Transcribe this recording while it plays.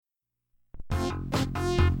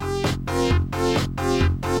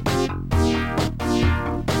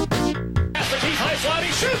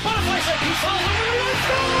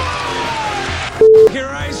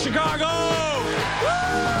Race Chicago!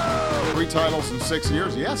 Woo! 3 titles in 6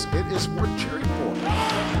 years. Yes, it is worth cheering for.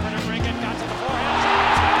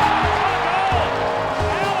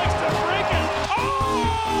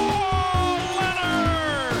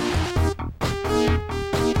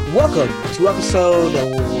 Welcome to episode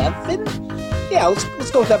 11? Yeah,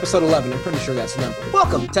 let's go with episode 11. I'm pretty sure that's the number.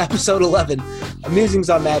 Welcome to episode 11 of Musings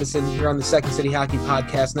on Madison here on the Second City Hockey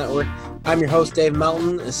Podcast Network. I'm your host, Dave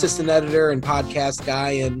Melton, assistant editor and podcast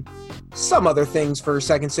guy and some other things for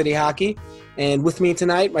Second City Hockey. And with me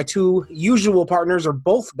tonight, my two usual partners are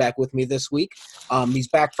both back with me this week. He's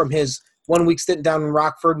back from his 1 week stint down in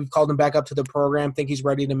Rockford. We've called him back up to the program. Think he's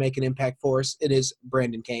ready to make an impact for us. It is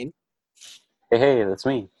Brandon Kane. Hey, that's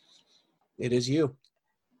me. It is you.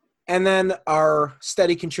 And then our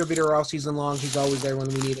steady contributor all season long, he's always there when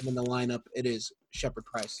we need him in the lineup. It is Shepard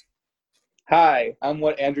Price. Hi, I'm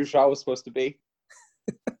what Andrew Shaw was supposed to be.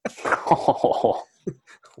 Oh.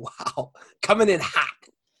 Wow. Coming in hot.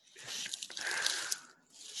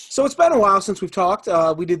 So it's been a while since we've talked.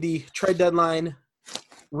 We did the trade deadline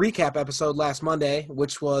recap episode last Monday,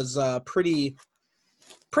 which was pretty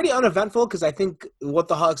uneventful because I think what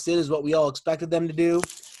the Hawks did is what we all expected them to do.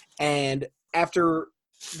 And after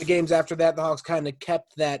the games after that, the Hawks kind of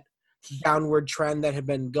kept that downward trend that had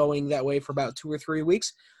been going that way for about 2 or 3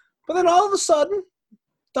 weeks. But then all of a sudden,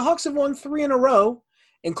 the Hawks have won 3 in a row,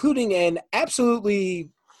 including an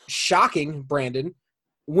absolutely shocking, Brandon,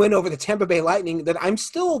 win over the Tampa Bay Lightning that I'm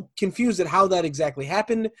still confused at how that exactly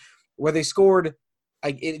happened, where they scored –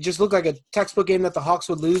 it just looked like a textbook game that the Hawks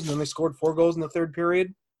would lose, and then they scored 4 goals in the third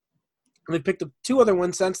period. And they picked up 2 other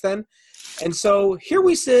wins since then. And so here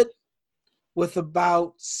we sit with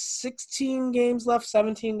about 16 games left,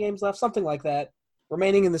 17 games left, something like that,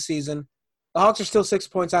 remaining in the season. The Hawks are still 6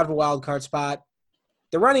 points out of a wild card spot.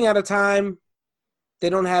 They're running out of time. They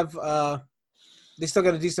don't have they still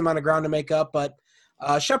got a decent amount of ground to make up. But,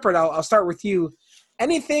 Shepard, I'll start with you.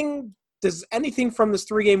 Does anything from this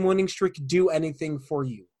 3-game winning streak do anything for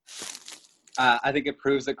you? I think it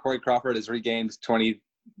proves that Corey Crawford has regained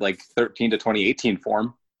 2013 to 2018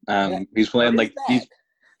 form. He's playing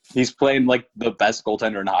he's playing like the best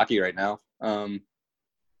goaltender in hockey right now. And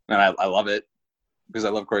I love it because I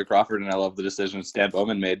love Corey Crawford and I love the decision Stan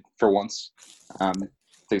Bowman made for once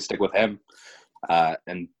to stick with him.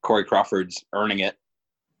 And Corey Crawford's earning it.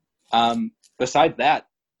 Besides that,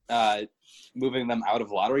 moving them out of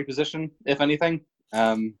lottery position, if anything.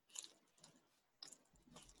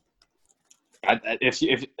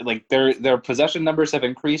 If their possession numbers have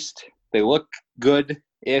increased, they look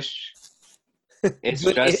good-ish. It's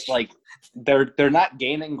just like they're not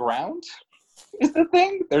gaining ground. Is the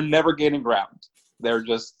thing? They're never gaining ground. They're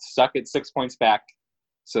just stuck at 6 points back,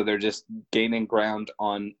 so they're just gaining ground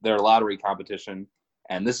on their lottery competition.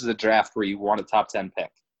 And this is a draft where you want a top 10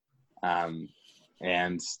 pick.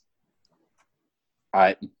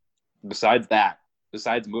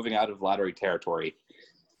 Besides moving out of lottery territory,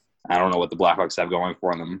 I don't know what the Blackhawks have going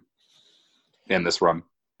for them in this run.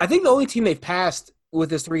 I think the only team they've passed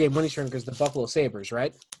with this 3-game winning streak is the Buffalo Sabres,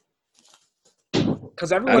 right?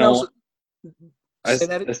 Because everyone else.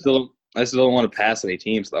 I still don't want to pass any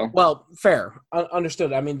teams, though. Well, fair.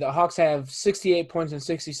 Understood. I mean, the Hawks have 68 points in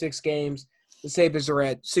 66 games. The Sabres are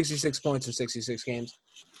at 66 points in 66 games.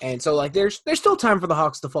 And so, there's still time for the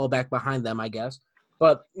Hawks to fall back behind them, I guess.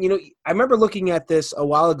 But, I remember looking at this a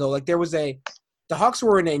while ago. The Hawks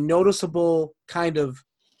were in a noticeable kind of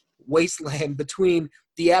wasteland between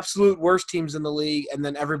the absolute worst teams in the league and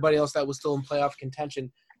then everybody else that was still in playoff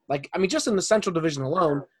contention. Just in the Central Division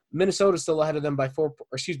alone, Minnesota's still ahead of them by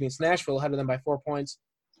it's Nashville ahead of them by 4 points.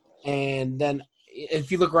 And then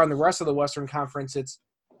if you look around the rest of the Western Conference, it's,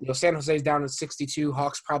 San Jose's down at 62.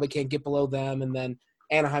 Hawks probably can't get below them. And then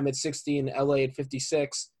Anaheim at 60 and LA at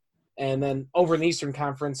 56. And then over in the Eastern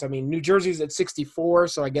Conference, New Jersey's at 64,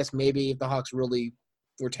 so I guess maybe if the Hawks really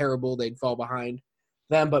were terrible, they'd fall behind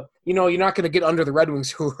them. But, you're not going to get under the Red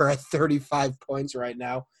Wings, who are at 35 points right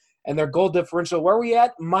now. And their goal differential, where are we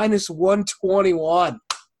at? Minus 121.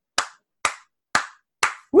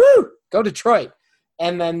 Woo! Go Detroit.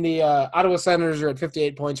 And then the Ottawa Senators are at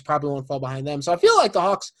 58 points, probably won't fall behind them. So I feel like the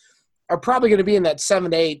Hawks are probably going to be in that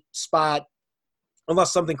 7-8 spot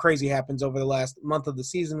unless something crazy happens over the last month of the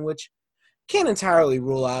season, which can't entirely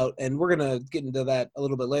rule out, and we're going to get into that a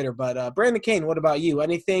little bit later. But Brandon Kane, what about you?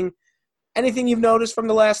 Anything you've noticed from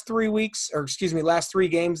the last 3 weeks, last 3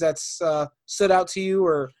 games that's stood out to you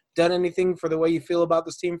or done anything for the way you feel about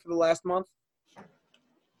this team for the last month?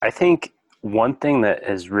 I think one thing that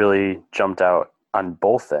has really jumped out on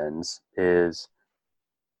both ends is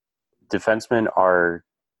defensemen are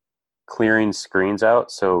clearing screens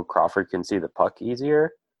out so Crawford can see the puck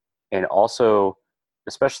easier. And also,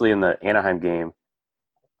 especially in the Anaheim game,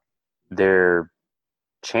 their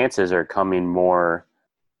chances are coming more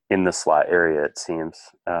in the slot area, it seems.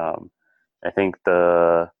 I think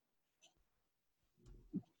there's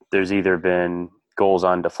either been goals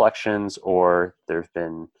on deflections or there's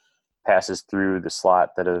been passes through the slot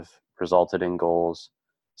that have resulted in goals.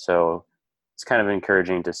 So it's kind of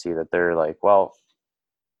encouraging to see that they're like, well,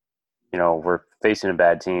 we're facing a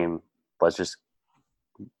bad team. Let's just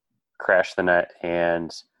crash the net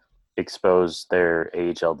and expose their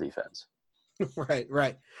AHL defense.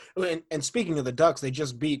 Right. And speaking of the Ducks, they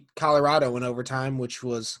just beat Colorado in overtime, which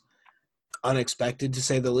was unexpected to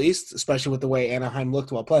say the least, especially with the way Anaheim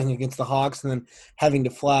looked while playing against the Hawks and then having to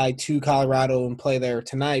fly to Colorado and play there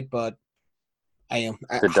tonight. But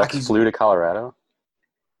the Ducks flew to Colorado?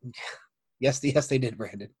 Yes, they did,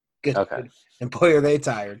 Brandon. Good. Okay. Good. And boy, are they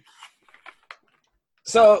tired.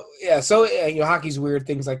 So hockey's weird.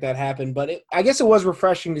 Things like that happen. But I guess it was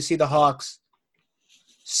refreshing to see the Hawks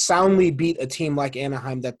soundly beat a team like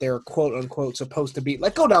Anaheim that they're quote-unquote supposed to beat.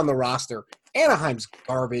 Like, go down the roster. Anaheim's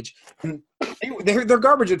garbage. And they're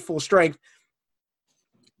garbage at full strength,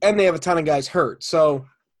 and they have a ton of guys hurt. So,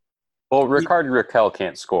 well, Rickard Rakell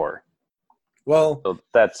can't score. Well, so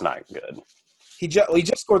that's not good. He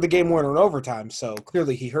just scored the game winner in overtime, so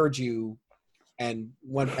clearly he heard you and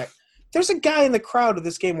went back. There's a guy in the crowd of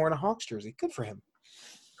this game wearing a Hawks jersey. Good for him.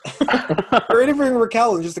 They're interviewing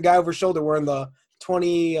Rakell and just a guy over his shoulder wearing the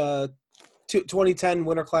 2010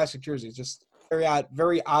 Winter Classic jersey. Just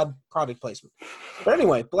very odd product placement. But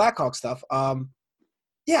anyway, Blackhawk stuff. I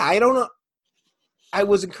don't know. I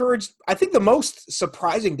was encouraged. I think the most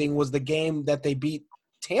surprising thing was the game that they beat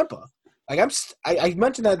Tampa. Like I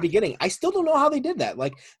mentioned that at the beginning. I still don't know how they did that.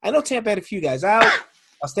 Like, I know Tampa had a few guys out.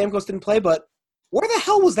 Stamkos didn't play, but where the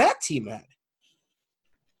hell was that team at?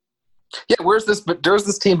 Yeah, where's this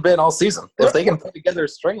team been all season? If they can put together a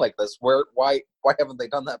string like this, why haven't they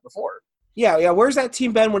done that before? Yeah. Where's that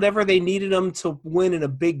team been whenever they needed them to win in a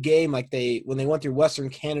big game, like when they went through Western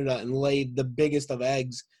Canada and laid the biggest of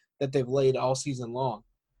eggs that they've laid all season long?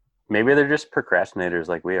 Maybe they're just procrastinators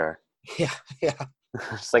like we are. Yeah.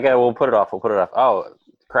 It's like, we'll put it off. Oh,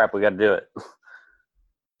 crap, we got to do it.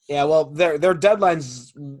 Yeah, well, their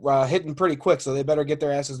deadline's hitting pretty quick, so they better get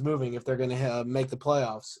their asses moving if they're going to make the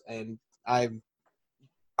playoffs. And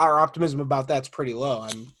our optimism about that's pretty low.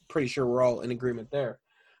 I'm pretty sure we're all in agreement there.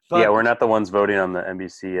 But, yeah, we're not the ones voting on the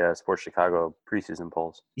NBC Sports Chicago preseason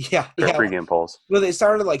polls. Yeah. Pregame polls. Well, they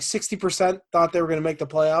started like 60% thought they were going to make the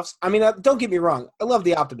playoffs. I mean, don't get me wrong. I love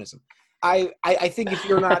the optimism. I think if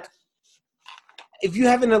you're not – if you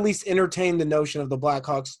haven't at least entertained the notion of the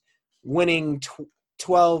Blackhawks winning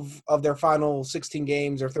 12 of their final 16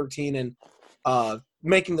 games or 13 and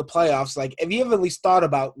making the playoffs, like, if you haven't at least thought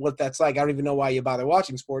about what that's like, I don't even know why you bother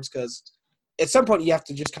watching sports, because at some point you have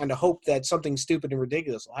to just kind of hope that something stupid and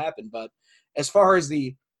ridiculous will happen. But as far as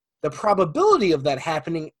the probability of that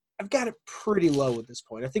happening, I've got it pretty low at this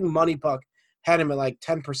point. I think Money Puck had him at like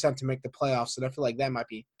 10% to make the playoffs, and I feel like that might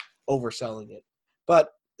be overselling it.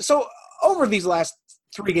 But so over these last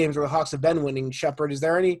 3 games where the Hawks have been winning, Shepard, is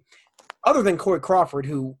there any other than Corey Crawford,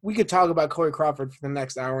 who we could talk about Corey Crawford for the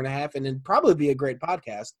next hour and a half and it'd probably be a great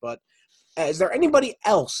podcast, but is there anybody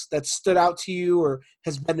else that stood out to you or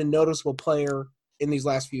has been a noticeable player in these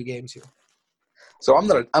last few games here? So I'm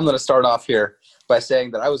gonna start off here by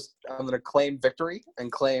saying that I'm gonna claim victory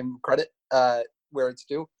and claim credit where it's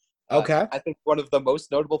due. Okay. I think one of the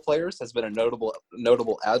most notable players has been a notable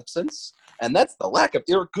absence, and that's the lack of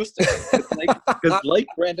Erik Gustafsson. Because like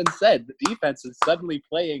Brandon said, the defense is suddenly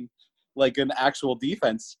playing like an actual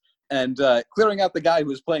defense, and clearing out the guy who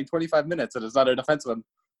was playing 25 minutes and is not a defenseman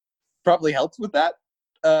probably helped with that.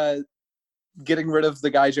 Getting rid of the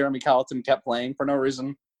guy Jeremy Colleton kept playing for no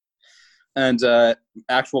reason, and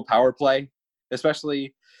actual power play,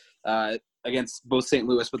 especially against both St.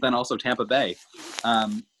 Louis, but then also Tampa Bay.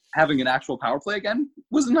 Having an actual power play again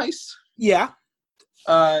was nice. Yeah.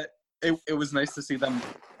 It was nice to see them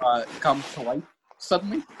come to life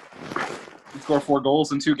suddenly and score 4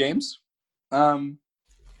 goals in 2 games.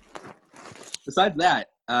 Besides that,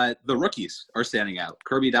 the rookies are standing out.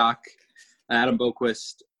 Kirby Dach, Adam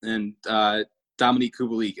Boqvist, and Dominique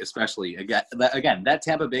Kubalik especially. Again, that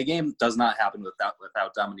Tampa Bay game does not happen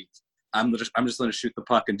without Dominique. I'm just going to shoot the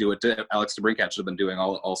puck and do what Alex DeBrincat should have been doing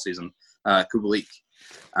all season. Kubalik.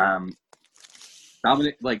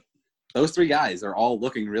 Dominic, like, those 3 guys are all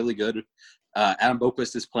looking really good. Adam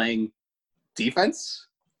Boqvist is playing defense.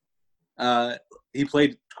 He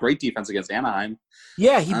played great defense against Anaheim.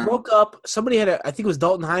 Yeah, he broke up. Somebody I think it was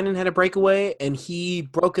Dalton Heinen had a breakaway, and he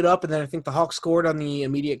broke it up, and then I think the Hawks scored on the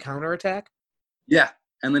immediate counterattack. Yeah,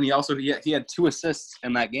 And then he had 2 assists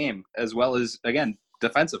in that game, as well as, again,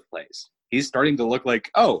 defensive plays. He's starting to look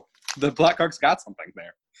like, oh, the Blackhawks got something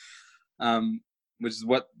there. Which is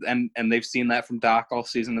what – and they've seen that from Doc all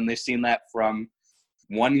season, and they've seen that from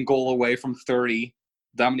 1 goal away from 30,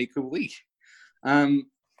 Dominique Kubalik.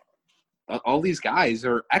 All these guys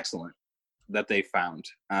are excellent that they found.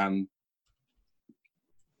 I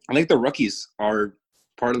think the rookies are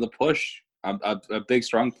part of the push, a big,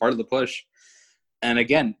 strong part of the push. And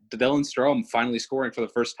again, Dylan Strome finally scoring for the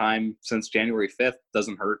first time since January 5th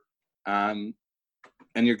doesn't hurt. And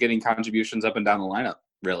you're getting contributions up and down the lineup,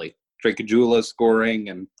 really. Drake Kajula scoring,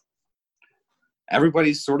 and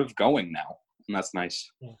everybody's sort of going now, and that's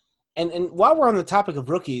nice. Yeah. And while we're on the topic of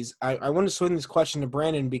rookies, I want to swing this question to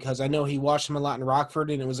Brandon because I know he watched him a lot in Rockford,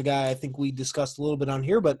 and it was a guy I think we discussed a little bit on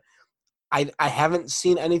here, but I haven't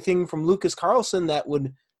seen anything from Lucas Carlsson that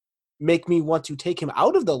would make me want to take him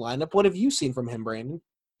out of the lineup. What have you seen from him, Brandon?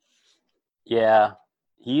 Yeah,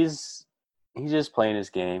 he's just playing his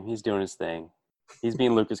game. He's doing his thing. He's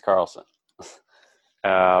being Lucas Carlsson.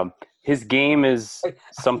 His game is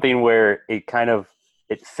something where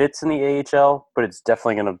it fits in the AHL, but it's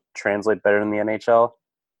definitely going to translate better in the NHL,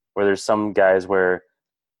 where there's some guys where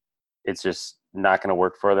it's just not going to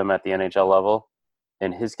work for them at the NHL level.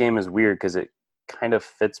 And his game is weird because it kind of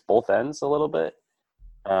fits both ends a little bit.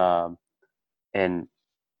 And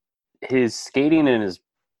his skating and his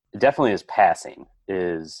passing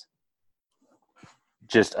is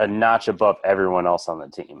just a notch above everyone else on the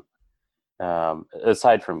team.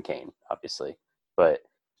 Aside from Kane, obviously. But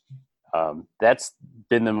that's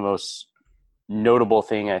been the most notable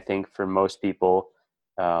thing, I think, for most people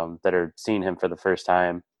that are seeing him for the first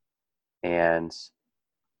time. And,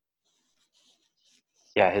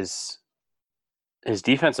 yeah, his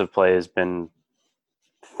defensive play has been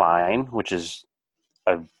fine, which is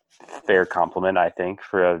a fair compliment, I think,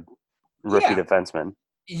 for a rookie defenseman.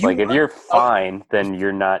 If you're fine, then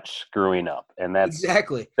you're not screwing up, and that's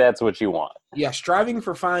what you want. Yeah, striving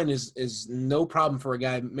for fine is no problem for a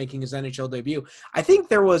guy making his NHL debut. I think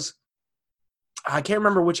there was – I can't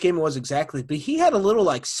remember which game it was exactly, but he had a little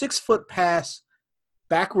 6-foot pass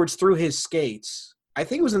backwards through his skates. I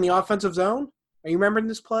think it was in the offensive zone. Are you remembering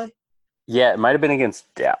this play? Yeah, it might have been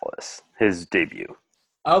against Dallas, his debut.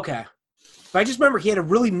 Okay. But I just remember he had a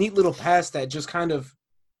really neat little pass that just kind of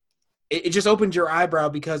 – it just opened your eyebrow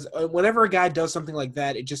because whenever a guy does something like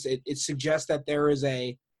that, it suggests that there is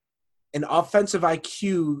an offensive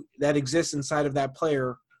IQ that exists inside of that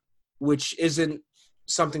player, which isn't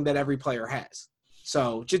something that every player has.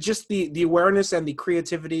 So just the awareness and the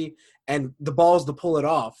creativity and the balls to pull it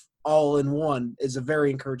off all in one is a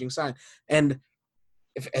very encouraging sign. And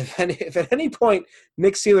if at any point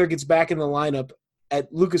Nick Seeler gets back in the lineup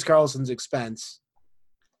at Lucas Carlsson's expense,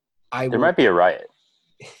 there might be a riot.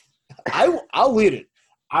 I'll lead it.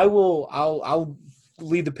 I'll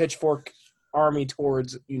lead the pitchfork army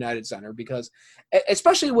towards United Center because,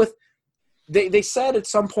 especially with, they said at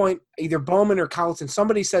some point either Bowman or Colliton,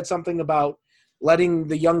 somebody said something about letting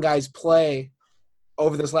the young guys play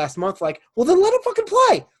over this last month. Like, well, then let them fucking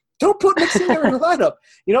play. Don't put Nick Seeler in the lineup.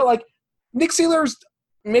 Nick Seeler's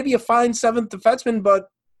maybe a fine 7th defenseman, but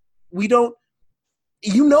we don't.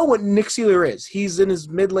 You know what Nick Seeler is. He's in his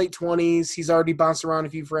mid-late 20s. He's already bounced around a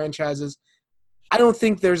few franchises. I don't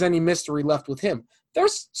think there's any mystery left with him.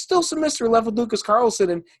 There's still some mystery left with Lucas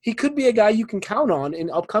Carlsson, and he could be a guy you can count on in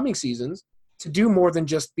upcoming seasons to do more than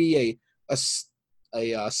just be a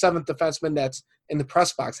 7th defenseman that's in the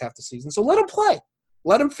press box half the season. So let him play.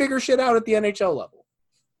 Let him figure shit out at the NHL level.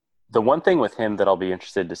 The one thing with him that I'll be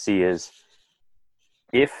interested to see is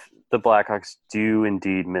if the Blackhawks do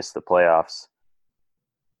indeed miss the playoffs,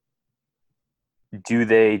 do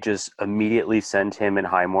they just immediately send him and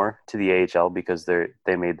Highmore to the AHL because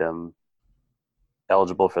they made them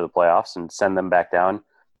eligible for the playoffs and send them back down?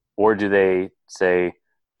 Or do they say,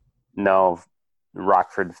 no,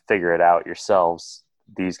 Rockford, figure it out yourselves.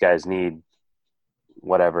 These guys need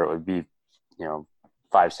whatever it would be,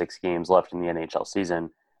 5-6 games left in the NHL season,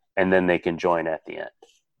 and then they can join at the end.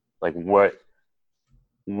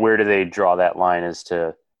 Where do they draw that line as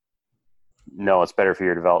to, no, it's better for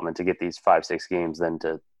your development to get these 5-6 games than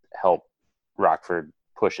to help Rockford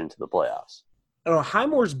push into the playoffs? I don't know.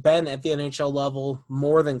 Highmore's been at the NHL level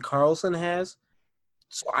more than Carlsson has.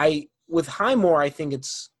 So with Highmore, I think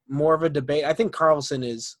it's more of a debate. I think Carlsson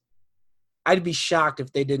is – I'd be shocked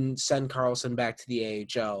if they didn't send Carlsson back to the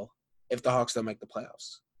AHL if the Hawks don't make the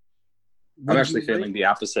playoffs. I'm actually feeling the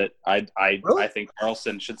opposite. I think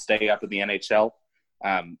Carlsson should stay up in the NHL.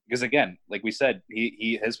 Because again, like we said,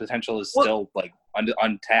 his potential is still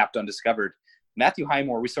untapped, undiscovered. Matthew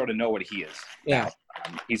Highmore, we sort of know what he is. Yeah.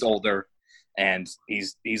 He's older, and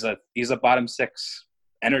he's a bottom six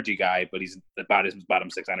energy guy, but he's about his bottom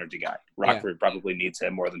six energy guy. Rockford probably needs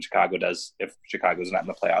him more than Chicago does if Chicago's not in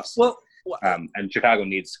the playoffs. Well, and Chicago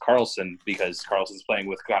needs Carlson because Carlson's playing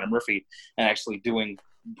with Connor Murphy and actually doing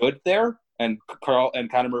good there. And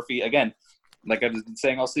Connor Murphy, again, like I've been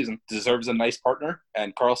saying all season, deserves a nice partner,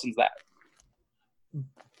 and Carlson's that.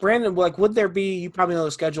 Brandon, like, would there be? You probably know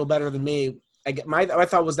the schedule better than me. My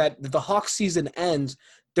thought was that the Hawks season ends.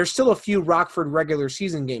 There's still a few Rockford regular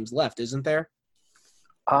season games left, isn't there?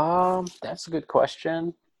 That's a good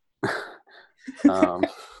question.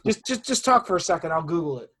 Just talk for a second. I'll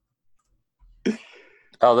Google it.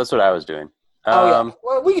 Oh, that's what I was doing. Yeah.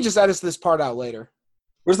 Well, we can just edit this part out later.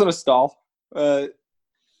 We're going to stall. We're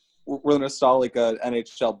going to stall like an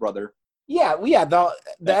NHL brother. Yeah. The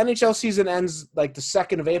NHL season ends like the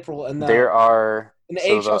 2nd of April, and the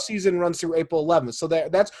AHL season runs through April 11th. So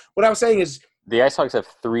that's what I was saying is the Ice Hawks have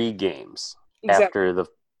 3 games after the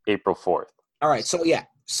April 4th. All right. So yeah.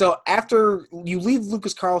 So after you leave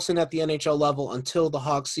Lucas Carlson at the NHL level until the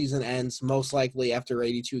Hawks season ends, most likely after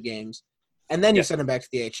 82 games, and then you send him back to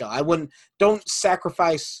the AHL. Don't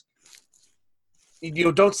sacrifice.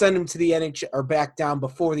 Don't send him to the NHL or back down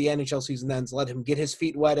before the NHL season ends. Let him get his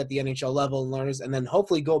feet wet at the NHL level and learn his, and then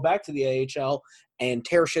hopefully go back to the AHL and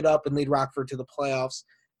tear shit up and lead Rockford to the playoffs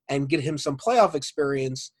and get him some playoff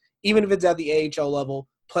experience. Even if it's at the AHL level,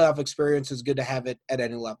 playoff experience is good to have it at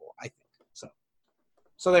any level, I think.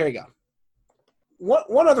 So there you go.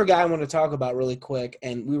 One other guy I want to talk about really quick,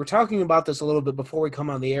 and we were talking about this a little bit before we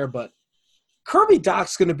come on the air, but Kirby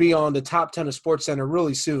Dach's going to be on the top 10 of SportsCenter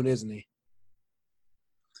really soon, isn't he?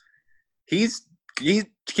 He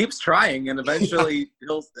keeps trying, and eventually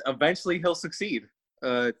he'll succeed.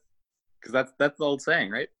 Because that's the old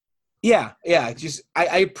saying, right? Yeah. Just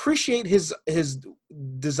I appreciate his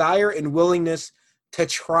desire and willingness to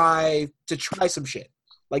try some shit.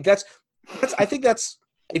 Like I think that's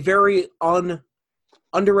a very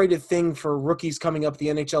underrated thing for rookies coming up the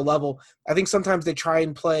NHL level. I think sometimes they try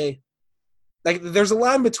and play – like there's a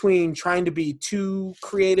line between trying to be too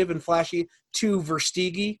creative and flashy, too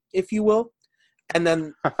Versteege, if you will, and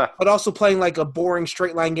then but also playing like a boring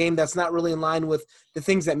straight-line game that's not really in line with the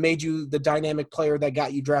things that made you the dynamic player that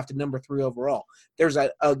got you drafted number 3 overall. There's a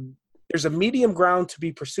medium ground to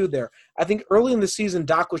be pursued there. I think early in the season,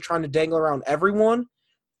 Dach was trying to dangle around everyone,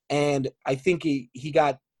 and I think he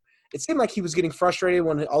got – it seemed like he was getting frustrated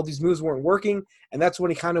when all these moves weren't working, and that's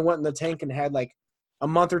when he kind of went in the tank and had like a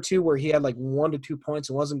month or two where he had like 1 to 2 points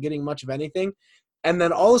and wasn't getting much of anything. And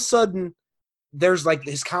then all of a sudden, there's like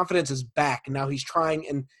his confidence is back, and now he's trying.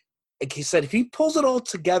 And like he said, if he pulls it all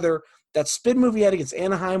together, that spin move he had against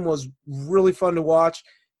Anaheim was really fun to watch.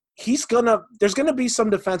 There's going to be some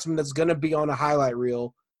defenseman that's going to be on a highlight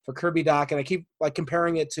reel for Kirby Dach, and I keep like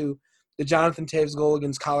comparing it to the Jonathan Toews goal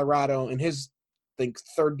against Colorado in his, I think,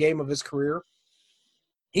 3rd game of his career.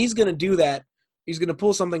 He's going to do that. He's going to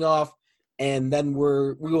pull something off, and then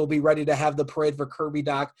we will be ready to have the parade for Kirby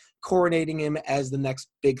Dach, coronating him as the next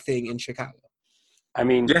big thing in Chicago. I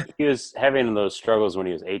mean, He was having those struggles when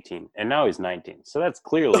he was 18, and now he's 19. So that's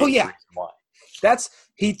clearly the reason why.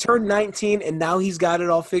 He turned 19, and now he's got it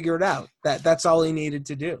all figured out. That's all he needed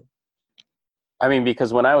to do. I mean,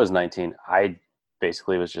 because when I was 19, I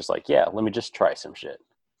basically was just like, yeah, let me just try some shit.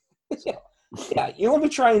 So. Yeah, you let me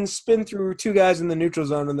try and spin through 2 guys in the neutral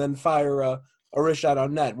zone and then fire a wrist shot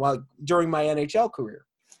on net during my NHL career.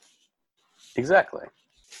 Exactly.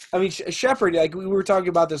 I mean, Shepard, like we were talking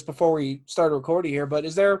about this before we started recording here, but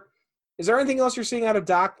is there anything else you're seeing out of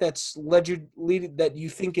Dach that's that you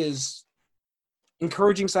think is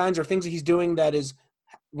encouraging signs or things that he's doing that is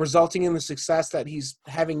resulting in the success that he's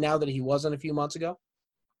having now that he wasn't a few months ago?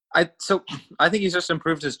 I think he's just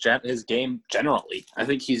improved his game generally. I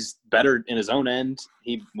think he's better in his own end.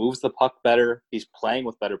 He moves the puck better. He's playing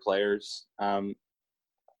with better players.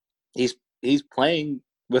 He's playing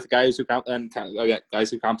with guys who compliment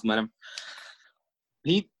him.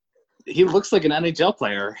 He looks like an NHL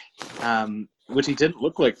player, which he didn't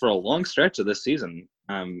look like for a long stretch of this season.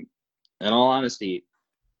 In all honesty,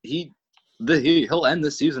 he'll end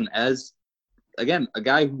this season as, again, a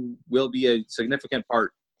guy who will be a significant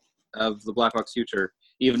part of the Blackhawks' future,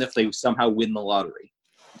 even if they somehow win the lottery.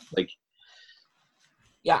 Kirby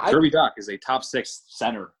Dach is a top 6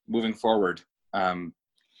 center moving forward.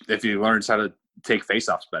 If he learns how to take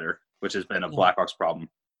faceoffs better, which has been a Blackhawks problem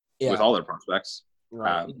with all their prospects.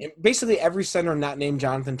 Right. Basically, every center not named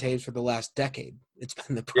Jonathan Toews for the last decade. It's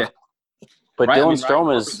been the problem. Yeah. But Dylan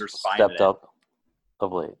Strome has stepped up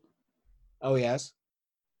of late. Oh, yes?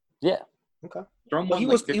 Yeah. Okay. Strome he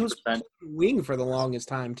was wing for the longest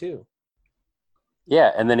time, too.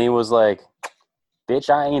 Yeah, and then he was like, "Bitch,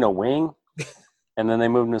 I ain't a wing," and then they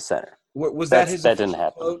moved him to center. Was that his that didn't official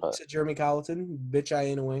happen, quote but- to Jeremy Colleton? Bitch, I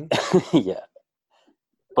ain't a wing. Yeah,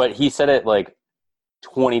 but he said it like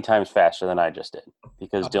 20 times faster than I just did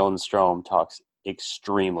because Dylan Strome talks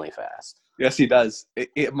extremely fast. Yes, he does.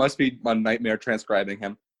 It must be a nightmare transcribing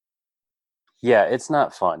him. Yeah, it's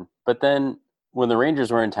not fun. But then when the Rangers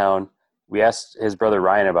were in town, we asked his brother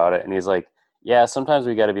Ryan about it, and he's like, "Yeah, sometimes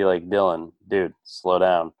we got to be like, Dylan, dude, slow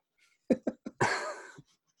down."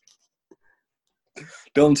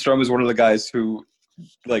 Dylan Strome is one of the guys who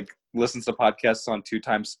like listens to podcasts on 2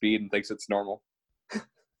 times speed and thinks it's normal.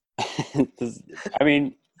 I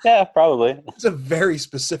mean, yeah, probably. It's a very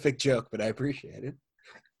specific joke, but I appreciate it.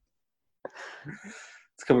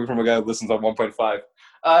 It's coming from a guy who listens on 1.5.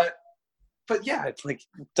 But yeah, it's like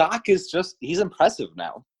Doc is he's impressive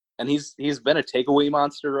now. And he's been a takeaway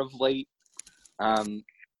monster of late. That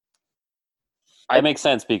makes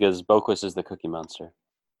sense because Boquist is the Cookie Monster.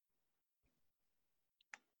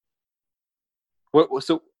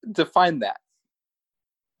 So define that.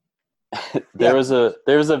 There was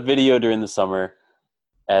a video during the summer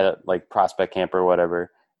at like Prospect Camp or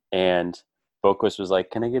whatever, and Boquist was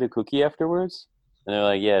like, "Can I get a cookie afterwards?" And they're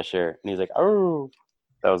like, "Yeah, sure." And he's like, "Oh,"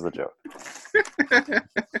 that was the joke.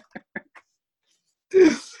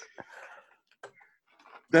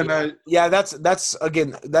 Then Yeah, that's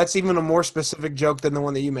again, that's even a more specific joke than the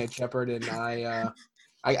one that you made, Shepard, and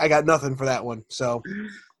I got nothing for that one. So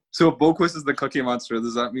if Boquist is the Cookie Monster,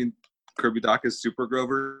 does that mean Kirby Doc is Super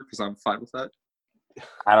Grover? Because I'm fine with that.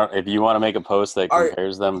 I don't. If you want to make a post that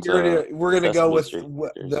compares them to, we're gonna go with Sesame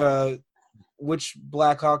Street the which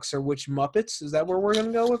Blackhawks or which Muppets? Is that where we're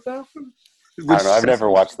gonna go with that? I don't know. I've never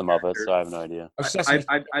watched the Muppets, so I have no idea.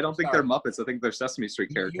 I don't think they're Muppets. I think they're Sesame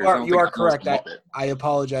Street characters. You are correct. I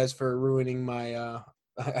apologize for ruining my.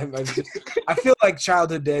 I feel like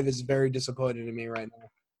childhood Dave is very disappointed in me right now.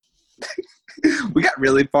 We got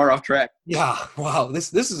really far off track. Yeah, wow.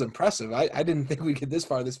 This is impressive. I didn't think we'd get this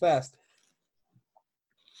far this fast.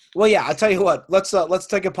 Well, yeah, I'll tell you what. Let's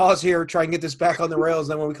take a pause here, try and get this back on the rails.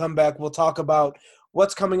 Then when we come back, we'll talk about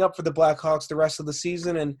what's coming up for the Blackhawks the rest of the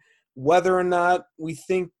season and whether or not we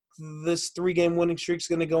think this 3-game winning streak is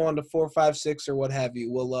going to go on to 4, 5, 6, or what have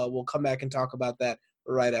you. We'll come back and talk about that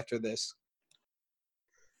right after this.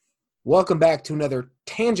 Welcome back to another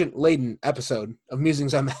tangent-laden episode of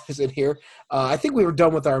Musings on Madison here. I think we were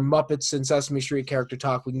done with our Muppets and Sesame Street character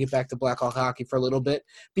talk. We can get back to Blackhawk hockey for a little bit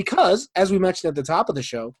because, as we mentioned at the top of the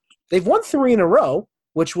show, they've won 3 in a row,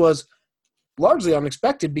 which was largely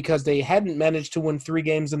unexpected because they hadn't managed to win 3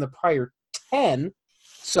 games in the prior 10.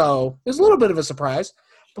 So it was a little bit of a surprise.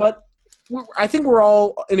 But I think we're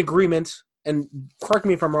all in agreement, and correct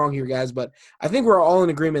me if I'm wrong here, guys, but I think we're all in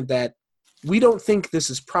agreement that we don't think this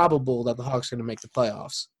is probable that the Hawks are going to make the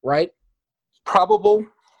playoffs, right? Probable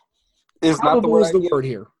is probable not the word. Is the word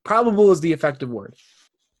here. Probable is the effective word.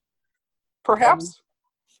 Perhaps.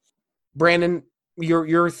 Brandon,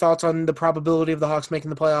 your thoughts on the probability of the Hawks making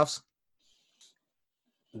the playoffs?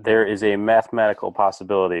 There is a mathematical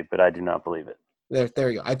possibility, but I do not believe it. There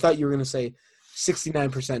you go. I thought you were going to say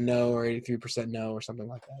 69% no or 83% no or something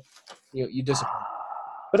like that. You disappointed.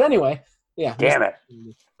 But anyway, yeah. Damn it.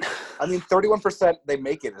 I mean, 31% they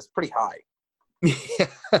make it is pretty high. Yeah,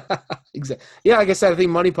 exactly. Yeah, like I said, I think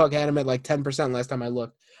Money Puck had him at like 10% last time I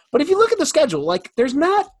looked. But if you look at the schedule, like there's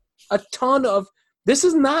not a ton of – this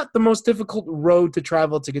is not the most difficult road to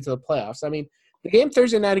travel to get to the playoffs. I mean, the game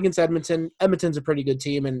Thursday night against Edmonton's a pretty good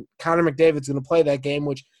team, and Connor McDavid's going to play that game,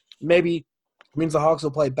 which maybe means the Hawks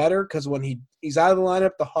will play better because when he's out of the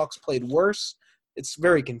lineup, the Hawks played worse. It's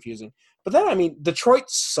very confusing. But then, I mean, Detroit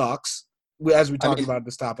sucks, as we talked about at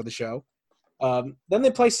the top of the show. Then they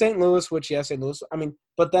play St. Louis, which, yeah, St. Louis. I mean,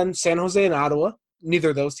 but then San Jose and Ottawa,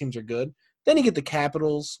 neither of those teams are good. Then you get the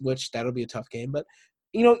Capitals, which that'll be a tough game. But,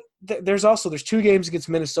 you know, there's 2 games against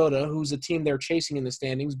Minnesota, who's a team they're chasing in the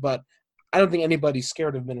standings, but I don't think anybody's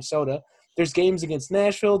scared of Minnesota. There's games against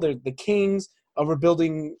Nashville. There's the Kings, a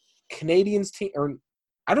rebuilding Canadiens team. Or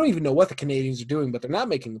I don't even know what the Canadiens are doing, but they're not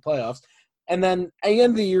making the playoffs. And then at the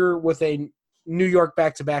end of the year with a New York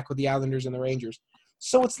back-to-back with the Islanders and the Rangers.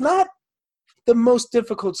 So it's not the most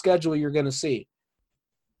difficult schedule you're going to see.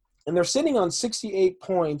 And they're sitting on 68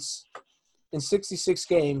 points in 66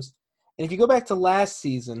 games. And if you go back to last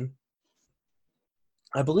season,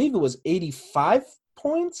 I believe it was 85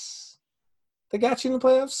 points that got you in the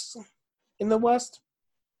playoffs in the West.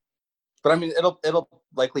 But I mean, it'll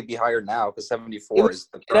likely be higher now because 74 is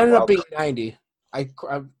the It ended up being 90. I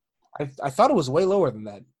thought it was way lower than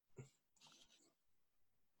that.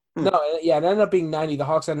 No, yeah, it ended up being 90. The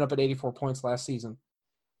Hawks ended up at 84 points last season.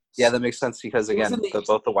 Yeah, that makes sense because again,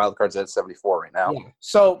 both the wild cards are at 74 right now. Yeah.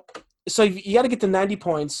 So you got to get to 90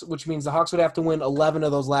 points, which means the Hawks would have to win 11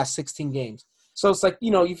 of those last 16 games. So it's like,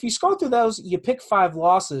 if you scroll through those, you pick 5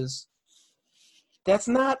 losses. That's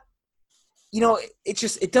not,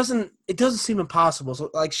 it doesn't seem impossible. So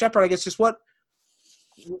like Shepard, I guess just what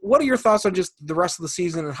are your thoughts on just the rest of the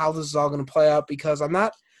season and how this is all going to play out? Because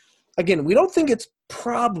we don't think it's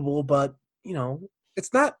probable, but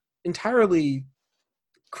it's not entirely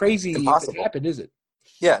crazy if it happened, is it?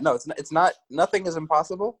 Yeah, no, it's not. Nothing is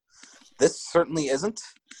impossible. This certainly isn't.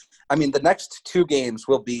 I mean, the next 2 games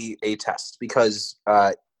will be a test because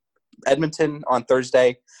Edmonton on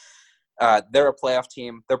Thursday, they're a playoff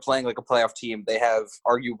team. They're playing like a playoff team. They have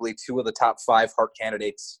arguably 2 of the top 5 Hart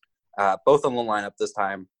candidates, both on the lineup this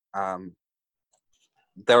time.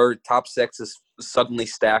 Their top 6 is suddenly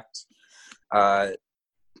stacked. They're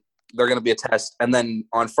going to be a test. And then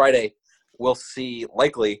on Friday, we'll see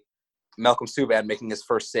likely Malcolm Subban making his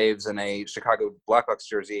first saves in a Chicago Blackhawks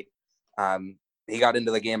jersey. He got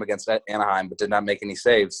into the game against Anaheim but did not make any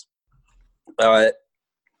saves.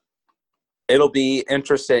 It'll be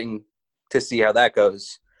interesting to see how that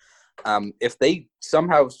goes. If they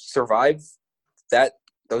somehow survive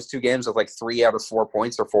those 2 games with like 3 out of 4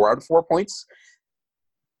 points or 4 out of 4 points,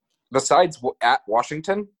 besides at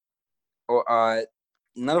Washington,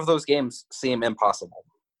 none of those games seem impossible.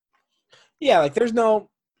 Yeah, like there's no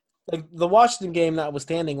 – like the Washington game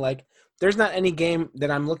notwithstanding, like there's not any game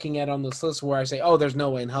that I'm looking at on this list where I say, oh, there's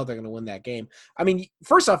no way in hell they're going to win that game. I mean,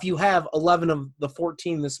 first off, you have 11 of the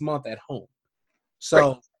 14 this month at home.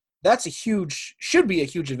 So that's should be a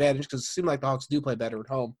huge advantage because it seems like the Hawks do play better at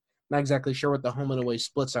home. Not exactly sure what the home and away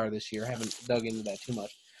splits are this year. I haven't dug into that too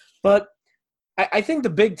much. But I think the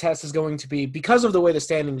big test is going to be, because of the way the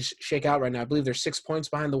standings shake out right now, I believe they're 6 points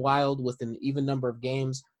behind the Wild with an even number of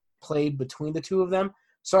games played between the 2 of them.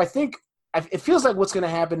 So I think it feels like what's going to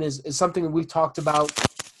happen is something that we've talked about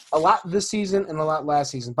a lot this season and a lot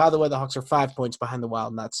last season. By the way, the Hawks are 5 points behind the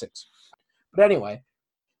Wild, not 6. But anyway,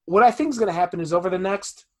 what I think is going to happen is over the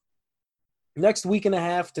next week and a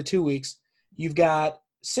half to 2 weeks, you've got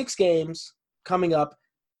 6 games coming up: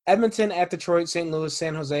 Edmonton, at Detroit, St. Louis,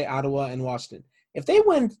 San Jose, Ottawa, and Washington. If they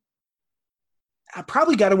win, I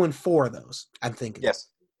probably got to win 4 of those, I'm thinking. Yes.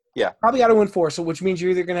 Yeah. Probably got to win 4, so which means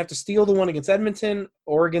you're either going to have to steal the one against Edmonton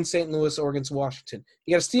or against St. Louis or against Washington.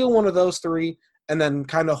 You got to steal one of those 3 and then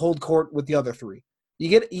kind of hold court with the other 3. You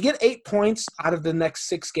get 8 points out of the next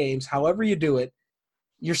 6 games, however you do it.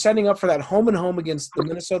 You're setting up for that home and home against the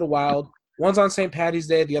Minnesota Wild. One's on St. Patty's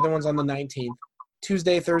Day, the other one's on the 19th.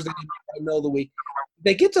 Tuesday, Thursday, middle of the week. If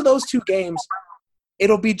they get to those 2 games,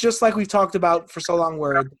 it'll be just like we've talked about for so long,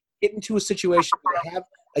 where they get into a situation where they have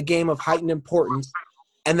a game of heightened importance,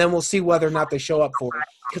 and then we'll see whether or not they show up for it,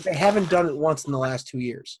 because they haven't done it once in the last 2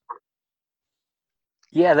 years.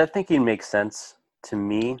 Yeah, that thinking makes sense to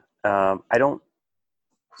me. I don't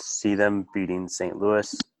see them beating St.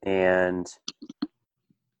 Louis, and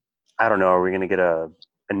I don't know, are we going to get a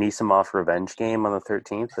Anisimov revenge game on the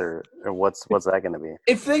 13th, or what's that going to be?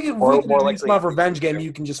 If they get a Anisimov revenge game,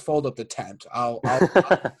 you can just fold up the tent. I'll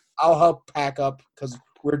help pack up because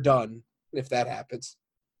we're done if that happens.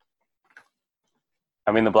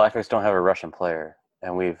 I mean, the Blackhawks don't have a Russian player,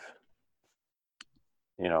 and we've,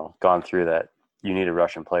 gone through that. You need a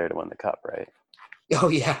Russian player to win the cup, right? Oh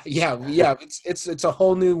yeah. It's a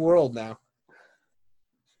whole new world now.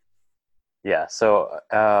 Yeah. So,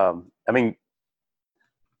 I mean,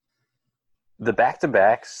 the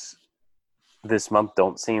back-to-backs this month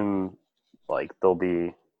don't seem like they'll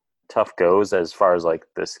be tough goes as far as like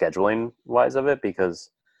the scheduling wise of it,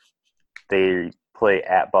 because they play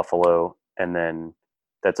at Buffalo, and then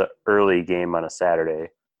that's an early game on a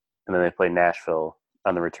Saturday, and then they play Nashville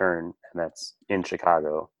on the return, and that's in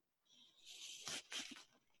Chicago.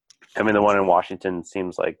 I mean, the one in Washington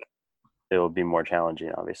seems like it will be more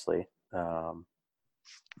challenging, obviously.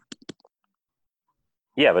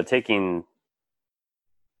 Yeah, but taking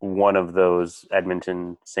one of those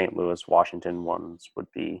Edmonton, St. Louis, Washington ones would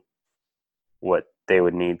be what they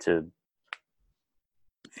would need to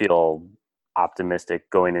feel optimistic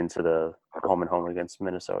going into the home and home against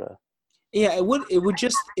Minnesota. Yeah, it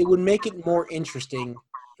would make it more interesting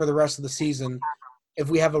for the rest of the season if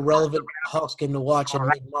we have a relevant Hawks game to watch in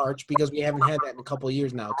mid-March, because we haven't had that in a couple of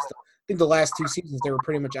years now. I think the last 2 seasons they were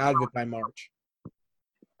pretty much out of it by March.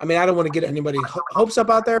 I mean, I don't want to get anybody hopes up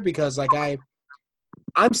out there, because like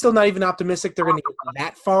I'm still not even optimistic they're going to get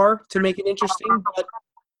that far to make it interesting, but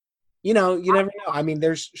you never know. I mean,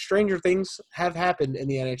 there's stranger things have happened in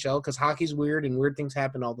the NHL because hockey's weird and weird things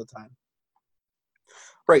happen all the time.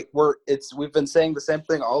 Right. We've been saying the same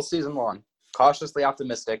thing all season long. cautiously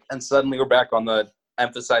optimistic, and suddenly we're back on the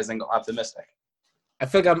emphasizing optimistic. I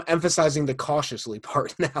think I'm emphasizing the cautiously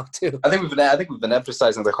part now too. I think we've been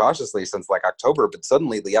emphasizing the cautiously since like October, but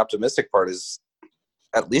suddenly the optimistic part is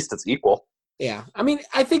at least it's equal. Yeah, I mean,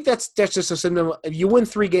 I think that's just a symptom. If you win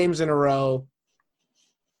 3 games in a row,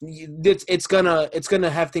 it's gonna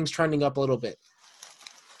have things trending up a little bit,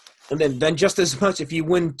 and then just as much if you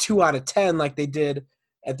win 2 out of 10 like they did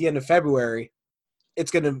at the end of February, it's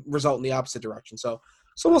gonna result in the opposite direction. So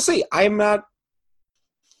we'll see. I'm at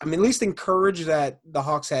least encouraged that the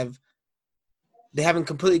Hawks they haven't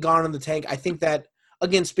completely gone in the tank. I think that,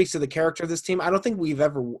 again, speaks to the character of this team.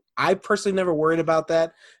 I personally never worried about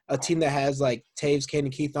that. A team that has like Taves, Kane,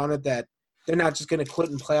 and Keith on it, that they're not just going to quit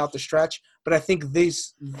and play out the stretch. But I think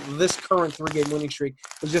this current 3-game winning streak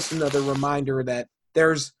is just another reminder that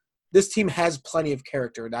this team has plenty of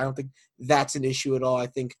character, and I don't think that's an issue at all. I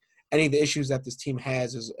think any of the issues that this team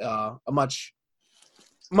has is a much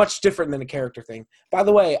different than a character thing. By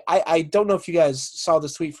the way, I don't know if you guys saw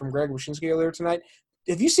this tweet from Greg Wyshynski earlier tonight.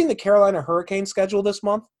 Have you seen the Carolina Hurricane schedule this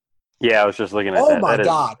month? Yeah, I was just looking at that. Oh, my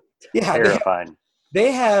God. Yeah, terrifying.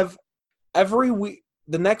 They have every week,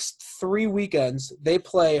 the next 3 weekends, they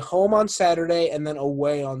play home on Saturday and then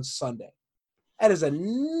away on Sunday. That is a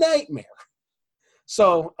nightmare.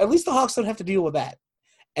 So at least the Hawks don't have to deal with that.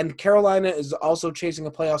 And Carolina is also chasing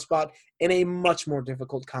a playoff spot in a much more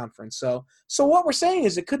difficult conference. So what we're saying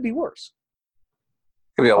is it could be worse.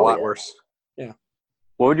 It could be a lot worse. Yeah.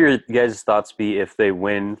 What would your guys' thoughts be if they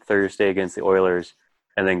win Thursday against the Oilers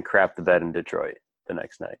and then crap the bed in Detroit the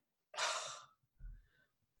next night?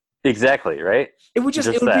 Exactly, right? It would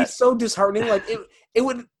be so disheartening. Like it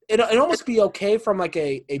would almost be okay from like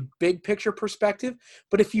a big picture perspective,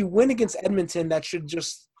 but if you win against Edmonton, that should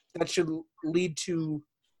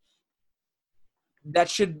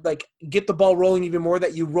like get the ball rolling even more,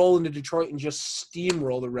 that you roll into Detroit and just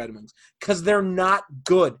steamroll the Red Wings, because they're not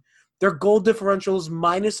good. Their goal differential is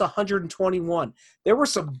minus 121. There were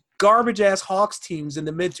some garbage-ass Hawks teams in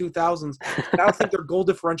the mid-2000s. I don't think their goal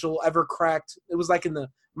differential ever cracked. It was like in the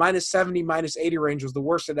minus 70, minus 80 range was the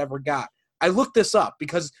worst it ever got. I looked this up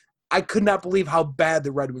because I could not believe how bad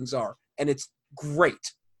the Red Wings are, and it's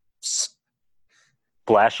great.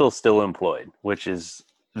 Blashill's still employed, which is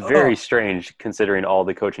very strange considering all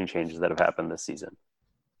the coaching changes that have happened this season.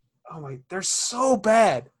 Oh, my, they're so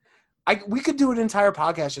bad. We could do an entire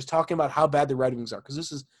podcast just talking about how bad the Red Wings are, because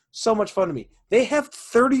this is so much fun to me. They have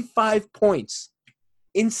 35 points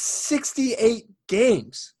in 68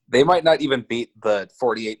 games. They might not even beat the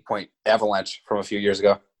 48-point Avalanche from a few years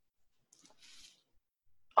ago.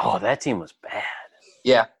 Oh, that team was bad.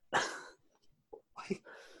 Yeah.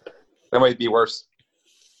 That might be worse.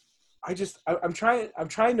 I'm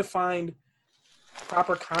trying to find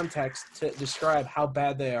proper context to describe how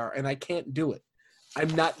bad they are, and I can't do it. I'm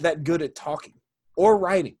not that good at talking or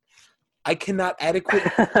writing. I cannot adequately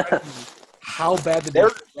describe how bad the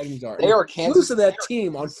Red Wings are. They are Kansas. Lose to that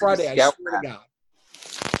team on Friday, I swear to God.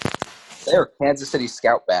 They are Kansas City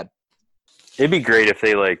Scout bad. It'd be great if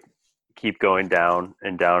they keep going down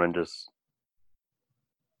and just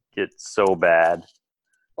get so bad.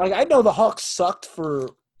 I know the Hawks sucked for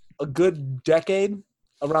a good decade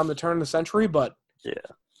around the turn of the century, but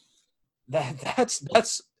yeah, that's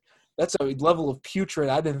a level of putrid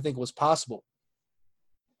I didn't think was possible.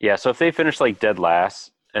 Yeah, so if they finish dead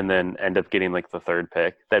last and then end up getting the 3rd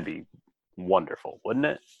pick, that'd be wonderful, wouldn't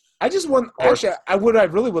it? I just want actually I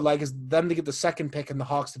really would like is them to get the 2nd pick and the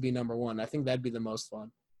Hawks to be number 1. I think that'd be the most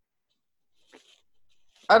fun.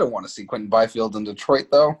 I don't want to see Quentin Byfield in Detroit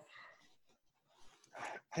though.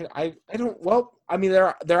 I don't. Well, I mean,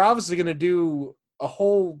 they're obviously going to do a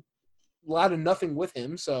whole lot of nothing with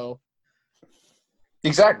him. So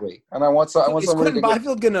exactly, and I want somebody. Is Quentin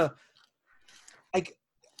Byfield gonna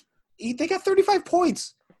they got 35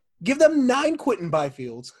 points. Give them 9 Quentin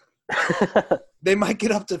Byfields. They might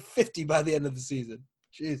get up to 50 by the end of the season.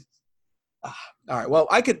 Jesus. All right. Well,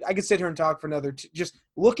 I could sit here and talk for another. Just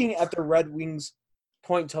looking at the Red Wings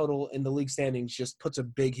point total in the league standings just puts a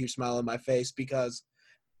big, huge smile on my face, because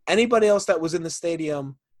anybody else that was in the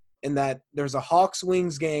stadium in that there's a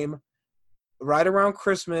Hawks-Wings game right around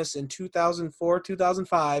Christmas in 2004,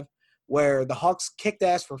 2005, where the Hawks kicked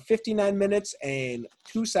ass for 59 minutes and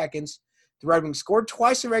 2 seconds. The Red Wings scored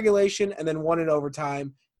twice in regulation and then won in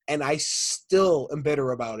overtime, and I still am bitter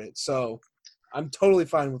about it. So I'm totally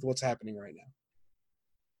fine with what's happening right now.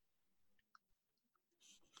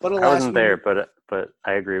 But I wasn't there, but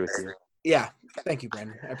I agree with you. Yeah, thank you,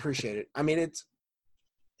 Brandon. I appreciate it. I mean,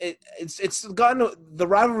 it's gotten, the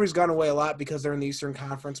rivalry's gone away a lot because they're in the Eastern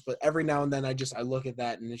Conference, but every now and then I look at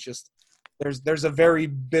that and it's just there's a very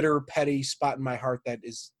bitter, petty spot in my heart that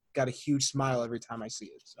is got a huge smile every time I see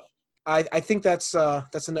it. So I think that's a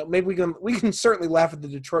no. Maybe we can certainly laugh at the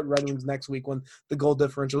Detroit Red Wings next week when the goal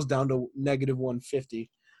differential is down to -150.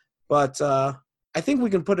 But I think we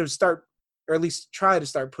can or at least try to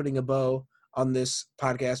start putting a bow on this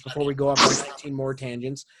podcast before we go off on 19 more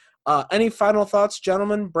tangents. Any final thoughts,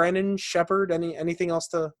 gentlemen? Brandon, Shepard, anything else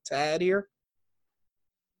to add here?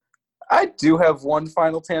 I do have one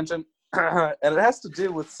final tangent, and it has to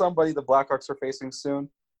do with somebody the Blackhawks are facing soon.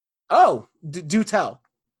 Oh, do tell.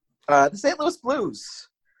 The St. Louis Blues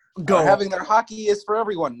are having their Hockey is for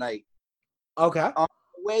Everyone night. Okay. On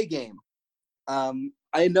the away game.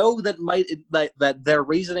 I know that their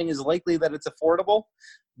reasoning is likely that it's affordable,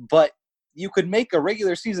 but you could make a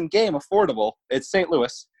regular season game affordable. It's St.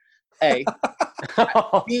 Louis. A.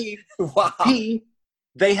 B. Wow. B.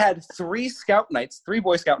 They had 3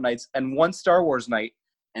 Boy Scout nights, and 1 Star Wars night,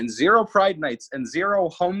 and 0 Pride nights, and 0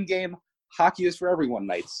 home game Hockey is for Everyone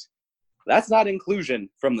nights. That's not inclusion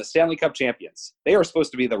from the Stanley Cup champions. They are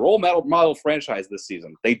supposed to be the role model franchise this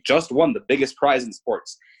season. They just won the biggest prize in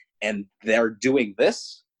sports, and they're doing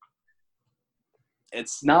this.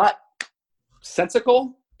 It's not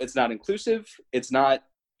sensical. It's not inclusive. It's not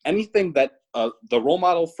anything that the role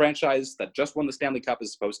model franchise that just won the Stanley Cup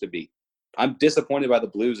is supposed to be. I'm disappointed by the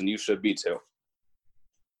Blues, and you should be too.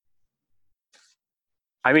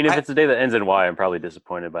 I mean, if it's a day that ends in Y, I'm probably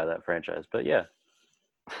disappointed by that franchise. But yeah.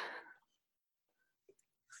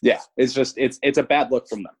 Yeah, it's a bad look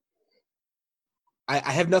from them. I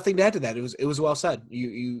have nothing to add to that. It was well said.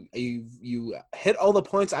 You hit all the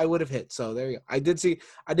points I would have hit. So there you go. I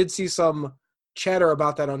did see some chatter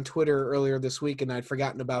about that on Twitter earlier this week, and I'd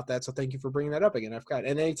forgotten about that. So thank you for bringing that up again. I forgot.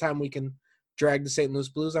 And anytime we can drag the St. Louis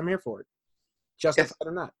Blues, I'm here for it, justified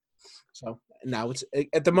or not. So now it's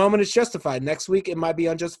at the moment it's justified. Next week it might be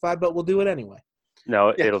unjustified, but we'll do it anyway.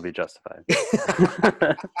 No, it'll be justified.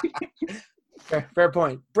 Fair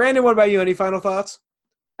point. Brandon, what about you? Any final thoughts?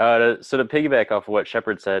 So to piggyback off of what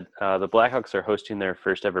Shepard said, the Blackhawks are hosting their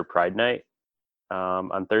first ever Pride Night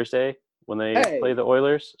on Thursday when they play the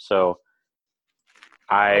Oilers. So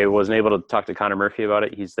I wasn't able to talk to Connor Murphy about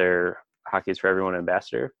it. He's their Hockey is for Everyone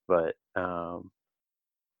ambassador. But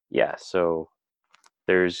yeah, so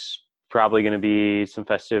there's probably going to be some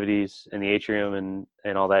festivities in the atrium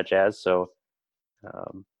and all that jazz. So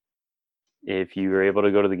if you were able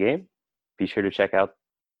to go to the game, be sure to check out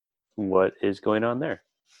what is going on there.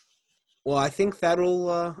 Well, I think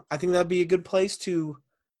that'd be a good place to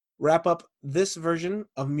wrap up this version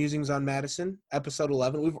of Musings on Madison, episode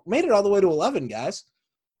 11. We've made it all the way to 11, guys.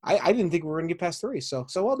 I didn't think we were going to get past 3, so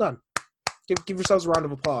well done. Give yourselves a round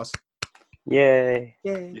of applause. Yay.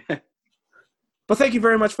 Yay. But thank you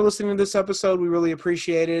very much for listening to this episode. We really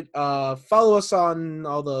appreciate it. Follow us on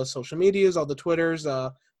all the social medias, all the Twitters.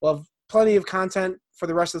 We'll have plenty of content for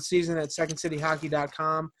the rest of the season at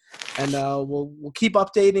secondcityhockey.com. And we'll keep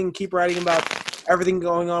updating, keep writing about everything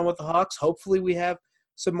going on with the Hawks. Hopefully we have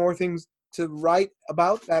some more things to write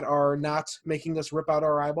about that are not making us rip out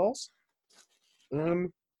our eyeballs.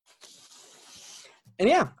 And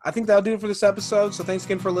yeah, I think that'll do it for this episode. So thanks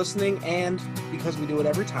again for listening. And because we do it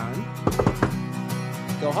every time,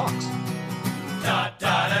 go Hawks. Da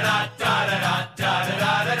da da da da da da da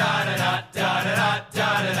da da da da da da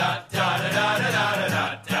da da da.